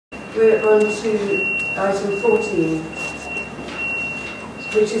we're on to item 14,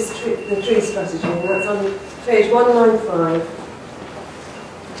 which is the tree strategy, and that's on page 195.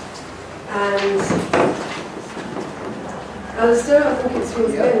 And Alistair, I think it's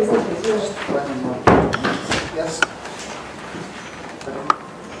yours again, isn't it? Yes.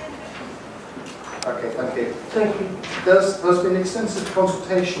 Okay, thank you. Thank you. There's been extensive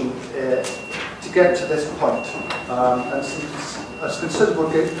consultation to get to this point, and some considerable,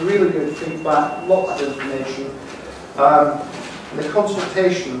 really good feedback, lots of information. The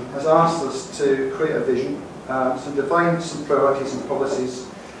consultation has asked us to create a vision, to define some priorities and policies,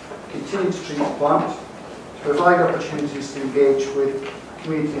 continue to treat the plant, to provide opportunities to engage with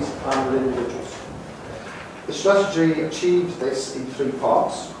communities and with individuals. The strategy achieved this in 3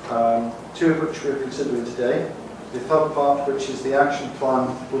 parts, 2 of which we are considering today. The third part, which is the action plan,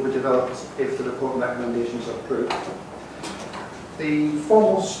 will be developed if the report and recommendations are approved. The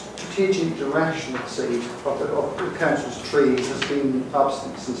formal strategic direction of the Council's trees has been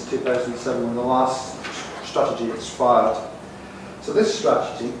absent since 2007 when the last strategy expired. So this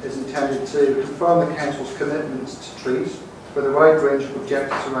strategy is intended to confirm the Council's commitments to trees with a wide range of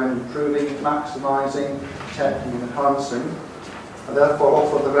objectives around improving, maximising, protecting and enhancing, and therefore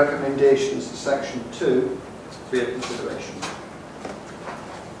offer the recommendations in section 2 for your consideration.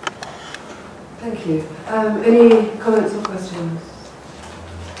 Thank you. Any comments or questions?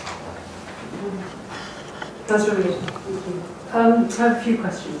 Councillor Reid. I have a few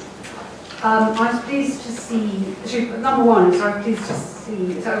questions. I was pleased to see, number one, I was pleased to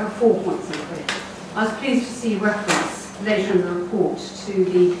see, it's over 4 points in the page. I was pleased to see reference later in the report to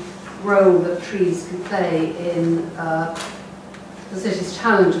the role that trees can play in the city's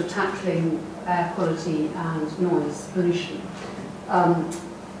challenge of tackling air quality and noise pollution.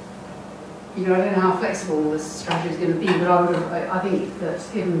 You know, I don't know how flexible this strategy is going to be, but I think that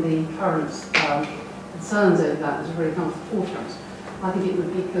given the current concerns over that has really come to the forefront, I think it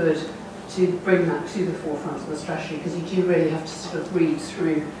would be good to bring that to the forefront of the strategy, because you do really have to sort of read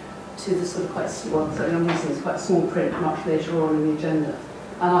through to the sort of quite small, certainly on these things, quite small print much later on in the agenda.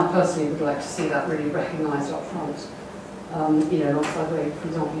 And I personally would like to see that really recognised up front. You know, alongside the way, for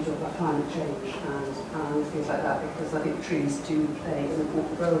example, you talk about climate change and things like that, because I think trees do play an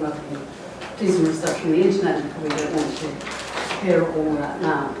important role. And I think do some research on the internet, and probably don't want to hear all that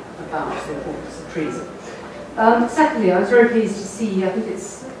now about the importance of trees. Secondly, I was very pleased to see, I think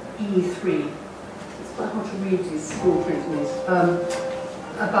it's E3, it's quite hard to read these small print ones,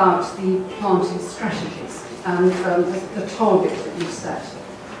 about the planting strategies and the target that you've set.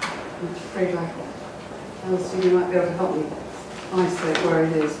 I'm afraid Alistair, you might be able to help me isolate where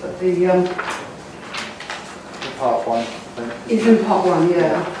it is, but the part 1. It's in part 1,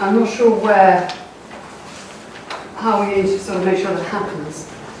 yeah. I'm not sure how we're going to sort of make sure that happens.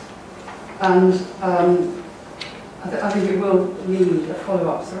 And I think it will need a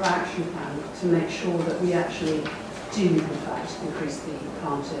follow-up sort of action plan to make sure that we actually do, in fact, increase the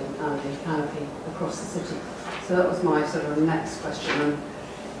planting and the canopy across the city. So that was my sort of next question. And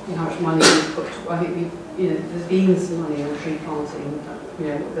you know, how much money we put. I think there's been some money on tree planting. You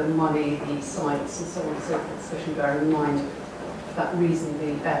know, the money, the sites, and so on and so forth. Especially bearing in mind that reason,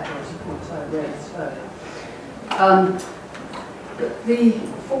 the air quality point I raised earlier. The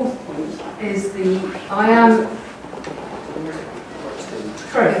fourth point is I am.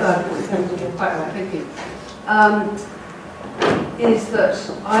 Sorry, quite right, thank you. Is that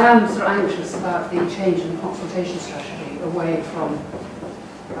I am sort of anxious about the change in the consultation strategy away from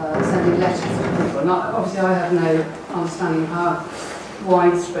sending letters to people. And obviously I have no understanding of how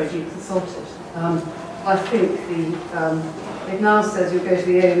widespread you consulted. I think it now says you'll go to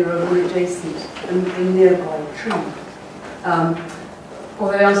the owner of an adjacent and nearby tree.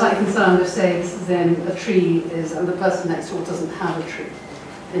 Although I'm slightly concerned if, say, this is in a tree and the person next door doesn't have a tree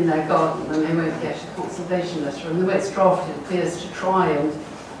in their garden, and they won't get a consultation letter. And the way it's drafted appears to try and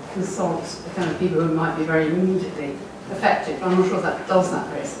consult the kind of people who might be very immediately affected. But I'm not sure that does that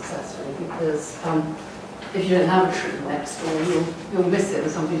very successfully, because if you don't have a tree next door, you'll miss it,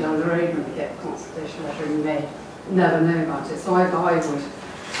 and somebody down the road will get a consultation letter and you may never know about it. So I would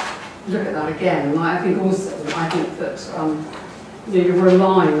look at that again. And I think also, that you're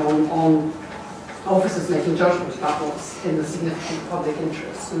relying on officers making judgment about what's in the significant public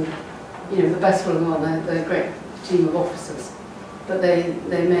interest. And the best will in the world, they're a great team of officers, but they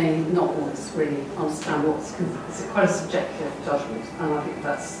may not always really understand it's quite a subjective judgment, and I think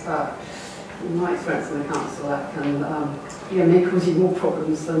that's in my experience in the council, that can may cause you more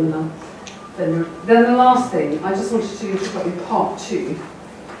problems than the last thing. I just wanted to talk about in part 2,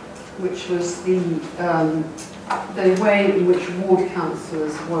 which was the the way in which ward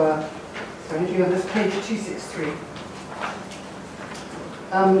councillors were, sorry, do you have this page 263?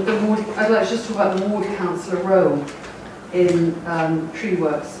 I'd like to just talk about the ward councillor role in tree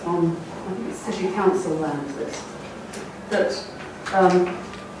works on, I think it's city council land.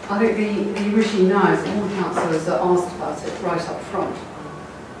 I think the issue now is that ward councillors are asked about it right up front.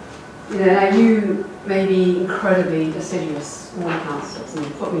 You know, now you may be incredibly assiduous ward councillors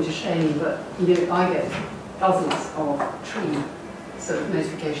and put me to shame, but you know, I get dozens of tree sort of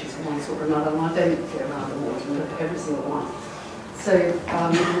notifications of one sort or another, and I don't go around the ward and look at every single one. So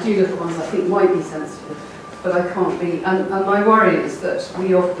I do look at ones I think might be sensitive, but I can't be. And my worry is that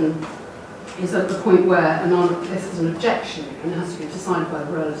we often is at the point where this is an objection and has to be decided by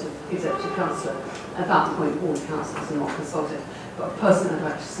the relative executive councillor. At that point, ward councillors are not consulted. But personally, I'd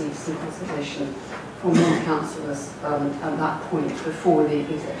like to see some consultation from ward councillors at that point before the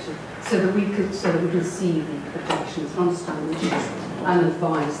executive, so that we can see the objections, understand the issues, and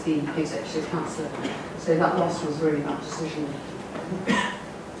advise the executive councillor. So that last was really that decision.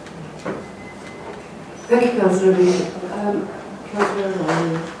 Thank you, Councillor Reid. Councillor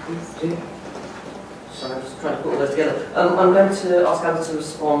Ryan, please do. Sorry, I'm just trying to put all those together. I'm going to ask Anna to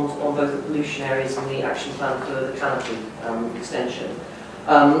respond on both the pollution areas and the action plan for the canopy extension.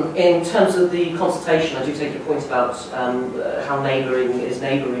 In terms of the consultation, I do take your point about how neighbouring is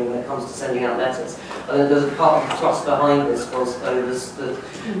neighbouring when it comes to sending out letters. I think there's a part of the thrust behind this was though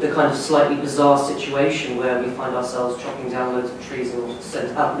the kind of slightly bizarre situation where we find ourselves chopping down loads of trees and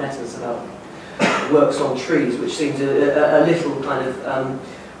send out letters about works on trees, which seems a little kind of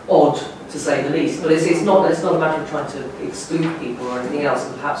odd, to say the least. But it's not a matter of trying to exclude people or anything else,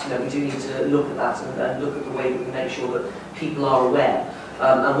 and perhaps we do need to look at that and look at the way that we make sure that people are aware.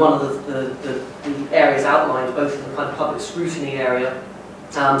 And one of the areas outlined, both in the kind of public scrutiny area,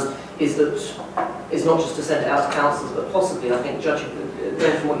 is not just to send it out to councils, but possibly, I think, judging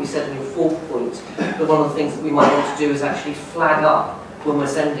going from what you said in your fourth point, that one of the things that we might want to do is actually flag up when we're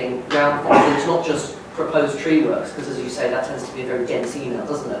sending round things. And it's not just proposed tree works, because as you say, that tends to be a very dense email,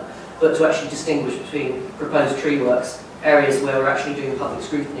 doesn't it? But to actually distinguish between proposed tree works, areas where we're actually doing public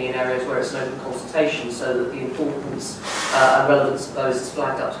scrutiny, and areas where it's an open consultation, so that the importance and relevance of those is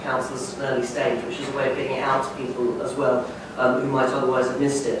flagged up to councillors at an early stage, which is a way of getting it out to people as well, who might otherwise have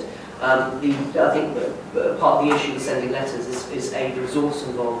missed it. I think that part of the issue with sending letters is A, the resource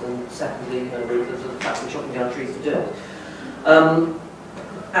involved, and secondly, the fact of chopping down trees to do it.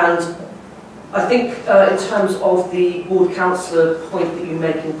 And I think in terms of the ward councillor point that you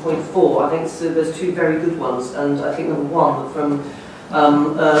make in point 4, I think there's two very good ones, and I think number one, that from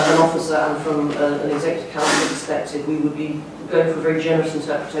an officer and from an executive council perspective, we would be going for a very generous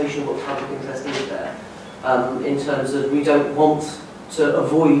interpretation of what the public interest is there, in terms of we don't want to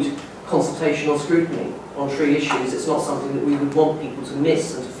avoid consultation or scrutiny on tree issues. It's not something that we would want people to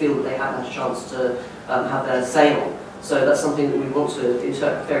miss and to feel that they haven't had a chance to have their say on. So that's something that we want to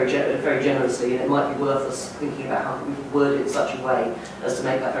interpret very generously, and it might be worth us thinking about how we word it in such a way as to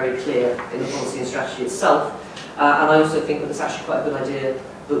make that very clear in the policy and strategy itself. And I also think that it's actually quite a good idea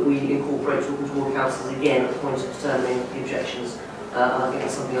that we incorporate talking to ward councillors again at the point of determining the objections, and I think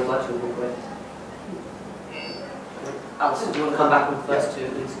that's something I'd like to incorporate. Alison, do you want to come back with the first two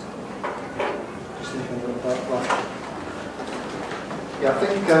at least? Just thinking about that. Yeah, I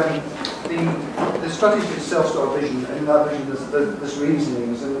think the strategy itself's got a vision, and in that vision there's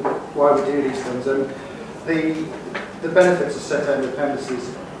reasonings and why we do these things, and the benefits are set out in the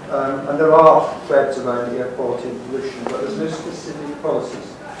appendices, and there are threads around the air quality and pollution, but there's no specific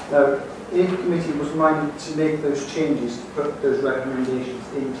policies. Now, if the committee was minded to make those changes, to put those recommendations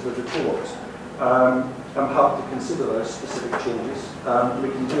into the report, I'm happy to consider those specific changes. We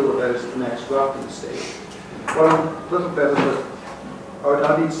can deal with those at the next drafting stage. What I'm a little bit of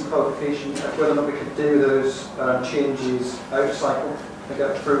I need some clarification of whether or not we could do those changes out of cycle and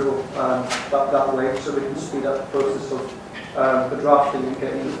get approval that way, so we can speed up the process of the drafting and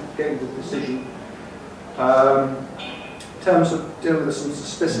getting the decision. In terms of dealing with some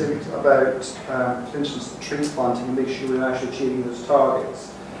specifics about, for instance, the tree planting and make sure we're actually achieving those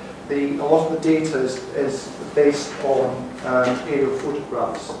targets. A lot of the data is based on aerial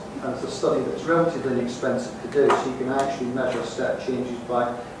photographs, and it's a study that's relatively inexpensive to do, so you can actually measure step changes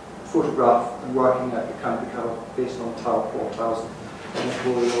by photograph and working out the canopy cover based on tile 4000. I'm not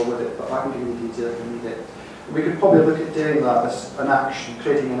going all with it, but I can give you detail if you need it. We could probably look at doing that as an action,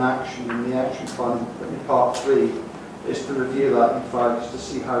 creating an action in the action plan in part 3, is to review that in 5 just to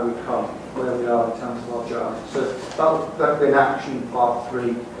see how we've come, where we are in terms of our journey. So that would be an action in part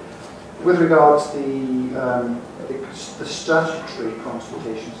 3. With regards to the statutory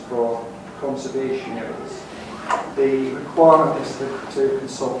consultations for conservation areas, the requirement is to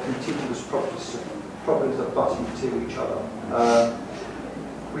consult contiguous properties that butt into each other.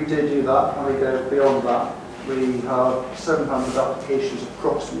 We do that, and we go beyond that. We have 700 applications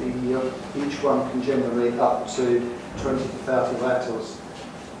approximately a year. Each one can generate up to 20 to 30 letters.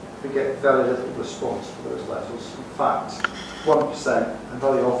 We get very little response for those letters. In fact, 1%, and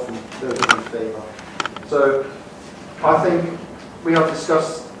very often they're in favour. So I think we have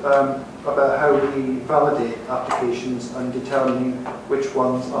discussed about how we validate applications and determining which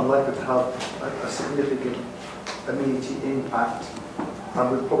ones are likely to have a significant amenity impact,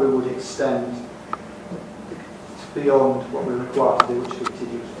 and we probably would extend beyond what we're required to do, which is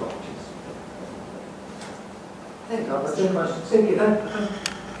contiguous properties. Thank you. Questions? Thank you.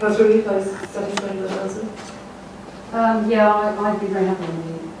 Councillor Reid, are you satisfied with that answer? Yeah, I'd be very happy with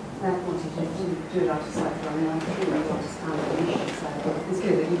the wanting to do it after cycle. I mean, I think we understand the issues there. It's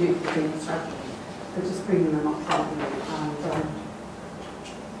good that you do the strategy, but just bringing them up front and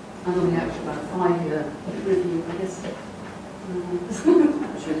on the actual about 5-year review, I guess.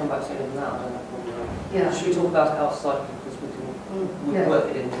 Should we come back to it now? Yeah. Should we talk about it outside, because we can work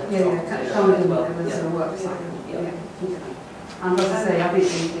it in the next come in as well. with a work cycle. Yeah. And as I say, I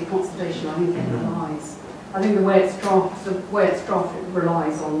think the consultation, I think it relies. I think the way it's drafted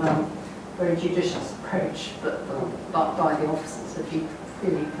relies on a very judicious approach, but by the officers. If you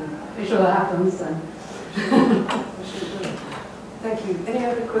really can make sure that happens, then. Thank you. Any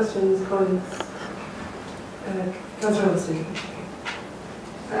other questions, colleagues? Councillor Alston.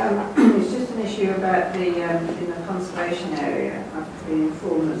 It's just an issue about the in the conservation area. I've been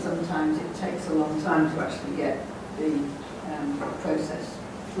informed that sometimes it takes a long time to actually get the process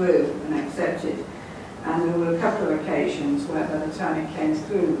through and accepted. And there were a couple of occasions where by the time it came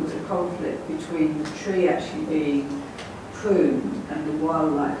through, there was a conflict between the tree actually being pruned and the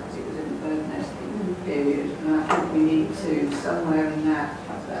wildlife, because it was in the bird nesting period. And I think we need to, somewhere in that,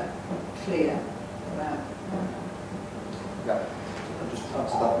 have that clear about. Yeah, I'll just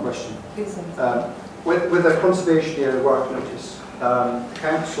answer that question. Please. With a conservation area work notice, the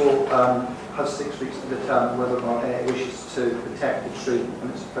council has 6 weeks to determine whether or not it wishes to protect the tree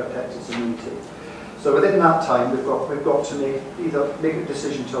and its protect its immunity. So within that time, we've got to either make a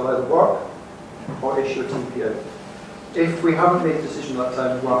decision to allow the work or issue a TPO. If we haven't made a decision at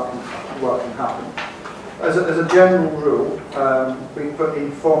that time, work can happen. As a general rule, we put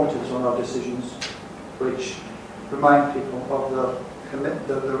informatives on our decisions, which remind people of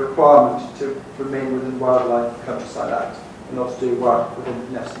the requirement to remain within Wildlife and Countryside Act and not to do work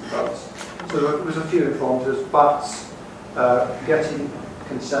within nesting birds. So there was a few informatives, bats, getting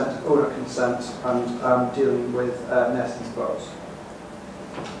consent, owner consent, and dealing with nesting birds.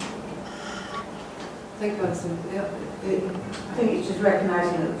 Thank you, Alison. Yeah. I think it's just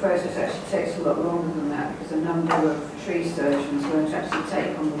recognising that the process actually takes a lot longer than that, because a number of tree surgeons won't actually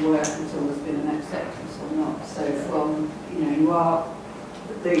take on the work until there's been an acceptance or not. So from,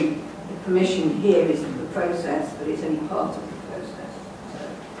 the permission here is the process, but it's only part of the process. So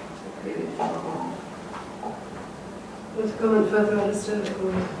clearly it's not long. Want to comment further, Alistair? I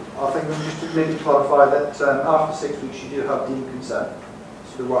think we just to maybe clarify that after 6 weeks you do have deemed consent,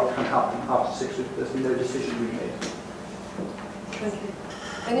 so the work can happen after 6 weeks. There's been no decision being made. Thank you.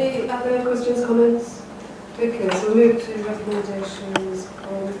 Any other questions, comments? Okay, so we'll move to recommendations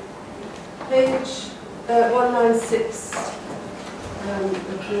on page 196 of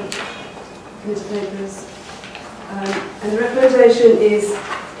the committee papers. And the recommendation is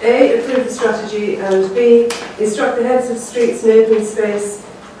A, approve the strategy, and B, instruct the heads of streets and open space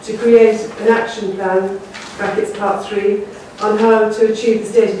to create an action plan, brackets part 3, on how to achieve the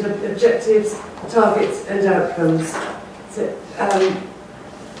stated objectives, targets and outcomes. So,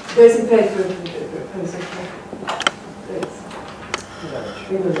 those in favour of the proposal, please.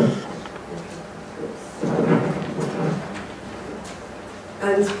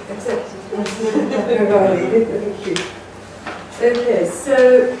 And accepted. Thank you. Okay, so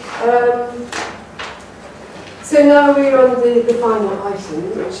now we're on the final item,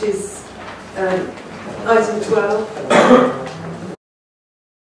 which is item 12.